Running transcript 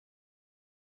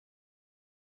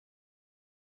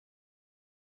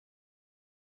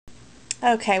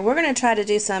Okay, we're going to try to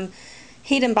do some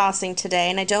heat embossing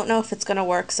today, and I don't know if it's going to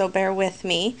work, so bear with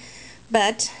me.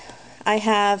 But I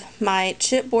have my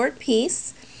chipboard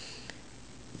piece,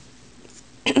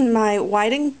 my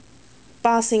white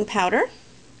embossing powder,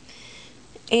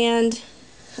 and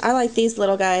I like these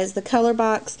little guys, the Color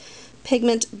Box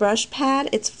Pigment Brush Pad.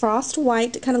 It's frost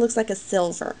white. It kind of looks like a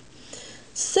silver.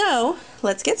 So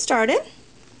let's get started.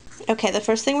 Okay, the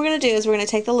first thing we're going to do is we're going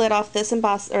to take the lid off this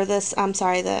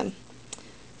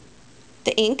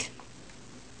the ink,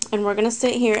 and we're going to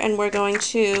sit here and we're going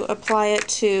to apply it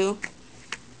to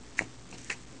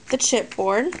the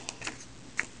chipboard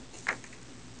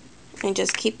and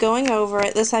just keep going over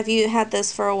it. I've had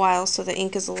this for a while, so the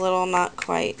ink is a little not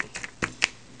quite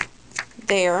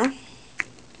there.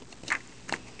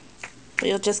 But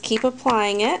you'll just keep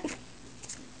applying it.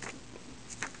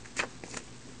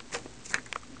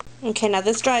 Okay, now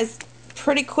this dries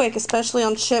pretty quick, especially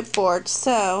on chipboard,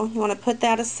 so you want to put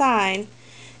that aside,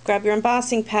 grab your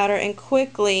embossing powder, and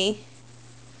quickly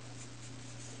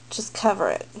just cover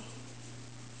it.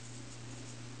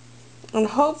 And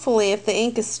hopefully, if the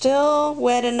ink is still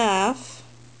wet enough,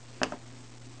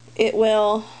 it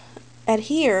will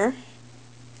adhere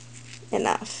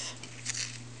enough.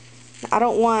 I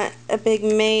don't want a big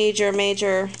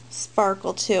major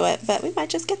sparkle to it, but we might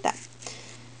just get that.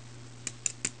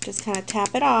 Just kind of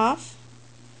tap it off.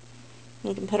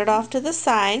 You can put it off to the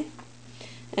side.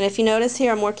 And if you notice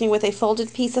here, I'm working with a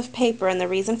folded piece of paper, and the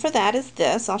reason for that is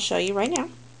this. I'll show you right now.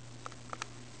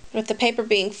 With the paper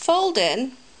being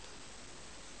folded,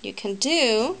 you can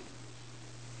do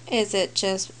is it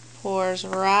just pours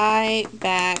right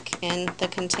back in the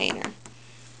container.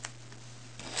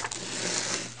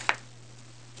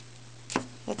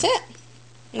 That's it.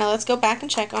 Now let's go back and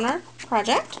check on our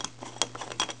project.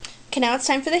 Okay, now it's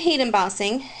time for the heat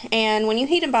embossing, and when you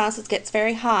heat emboss, it gets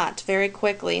very hot very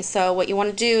quickly. So what you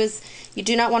want to do is you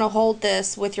do not want to hold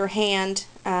this with your hand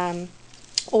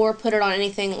or put it on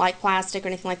anything like plastic or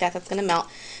anything like that that's going to melt.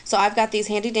 So I've got these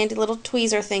handy dandy little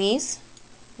tweezer thingies.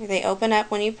 They open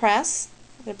up when you press.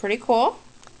 They're pretty cool.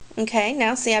 Okay,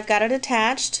 now see, I've got it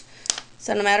attached,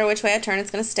 so no matter which way I turn,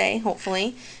 it's going to stay,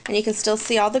 hopefully. And you can still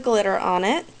see all the glitter on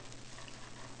it.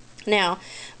 Now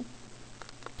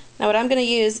what I'm going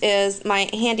to use is my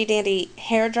handy dandy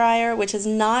hair dryer, which is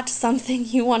not something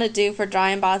you want to do for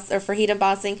dry emboss or for heat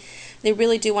embossing. They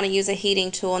really do want to use a heating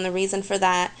tool, and the reason for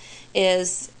that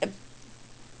is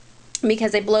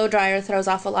because a blow dryer throws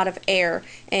off a lot of air,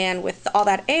 and with all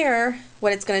that air,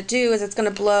 what it's going to do is it's going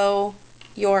to blow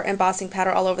your embossing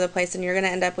powder all over the place, and you're going to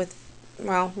end up with,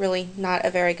 well, really not a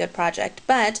very good project.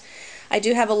 But I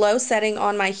do have a low setting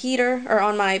on my heater, or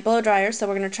on my blow dryer, so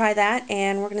we're going to try that,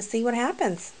 and we're going to see what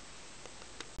happens.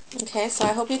 Okay, so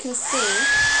I hope you can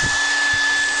see.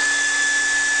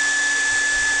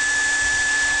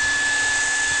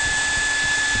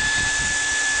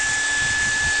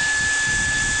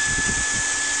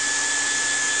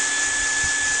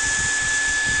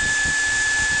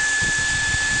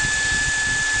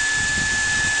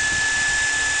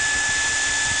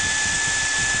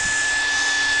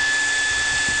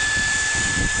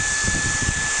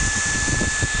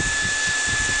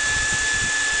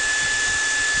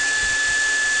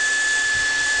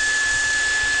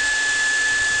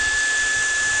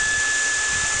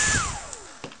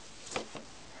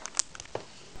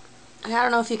 I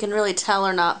don't know if you can really tell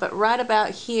or not, but right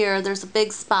about here there's a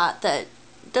big spot that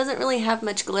doesn't really have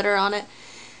much glitter on it,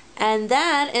 and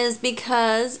that is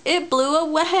because it blew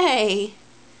away.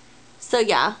 So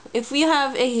yeah, if you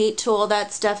have a heat tool,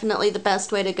 that's definitely the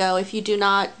best way to go. If you do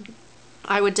not,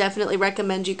 I would definitely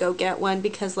recommend you go get one,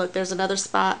 because look, there's another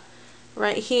spot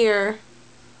right here.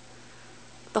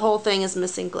 The whole thing is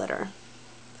missing glitter.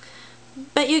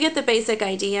 But you get the basic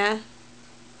idea.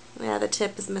 Yeah, the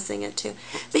tip is missing it too.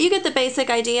 But you get the basic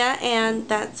idea, and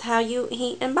that's how you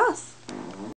heat emboss.